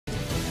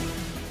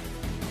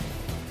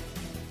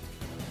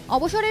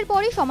অবসরের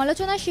পরই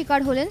সমালোচনার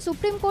শিকার হলেন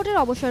সুপ্রিম কোর্টের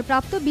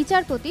অবসরপ্রাপ্ত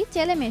বিচারপতি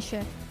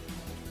চেলেমেশের।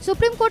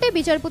 সুপ্রিম কোর্টে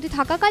বিচারপতি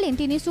থাকাকালীন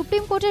তিনি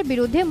সুপ্রিম কোর্টের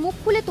বিরুদ্ধে মুখ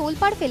খুলে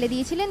তোলপাড় ফেলে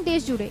দিয়েছিলেন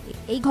দেশজুড়ে।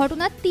 এই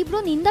ঘটনার তীব্র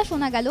নিন্দা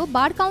শোনা গেল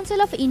বার কাউন্সিল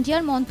অফ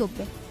ইন্ডিয়ার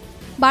মন্তব্যে।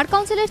 বার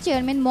কাউন্সিলের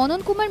চেয়ারম্যান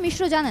মনন কুমার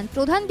মিশ্র জানান,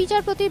 প্রধান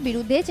বিচারপতির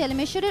বিরুদ্ধে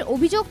চেলেমেশ্বরের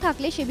অভিযোগ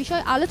থাকলে সে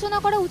বিষয়ে আলোচনা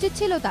করা উচিত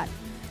ছিল তার,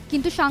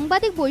 কিন্তু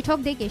সাংবাদিক বৈঠক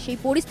ডেকে সেই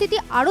পরিস্থিতি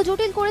আরও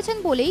জটিল করেছেন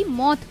বলেই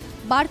মত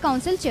বার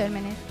কাউন্সিল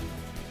চেয়ারম্যানের।